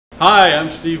Hi, I'm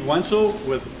Steve Wenzel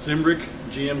with Zimbrick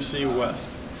GMC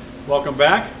West. Welcome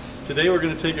back. Today we're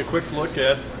going to take a quick look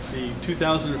at the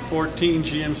 2014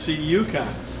 GMC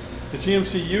Yukon. The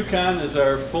GMC Yukon is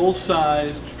our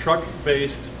full-sized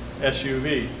truck-based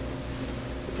SUV.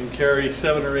 It can carry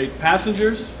 7 or 8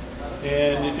 passengers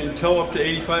and you can tow up to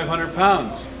 8,500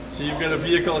 pounds. So you've got a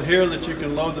vehicle here that you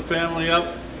can load the family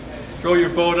up, throw your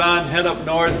boat on, head up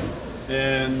north,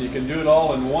 and you can do it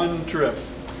all in one trip.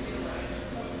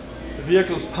 The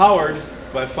vehicle is powered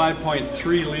by a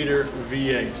 5.3 liter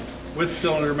V8 with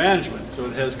cylinder management, so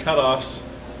it has cutoffs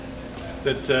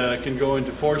that can go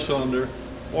into 4-cylinder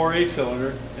or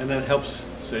 8-cylinder, and that helps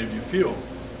save you fuel.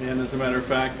 And as a matter of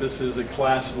fact, this is a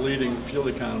class-leading fuel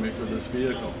economy for this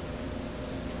vehicle.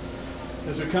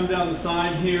 As we come down the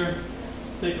side here,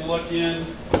 take a look in.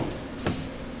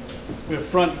 We have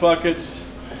front buckets.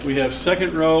 We have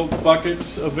second row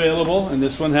buckets available, and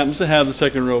this one happens to have the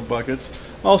second row buckets.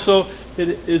 Also,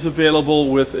 it is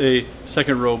available with a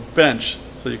second row bench,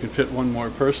 so you can fit one more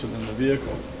person in the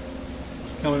vehicle.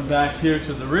 Coming back here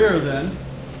to the rear then,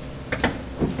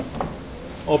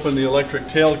 open the electric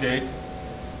tailgate,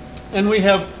 and we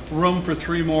have room for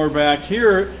 3 more back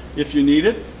here if you need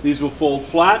it. These will fold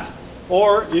flat,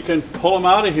 or you can pull them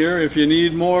out of here if you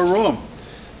need more room.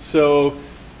 So,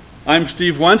 I'm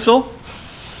Steve Wenzel,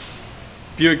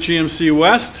 Buick GMC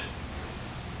West.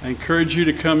 I encourage you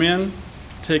to come in,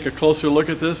 take a closer look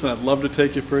at this, and I'd love to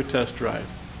take you for a test drive.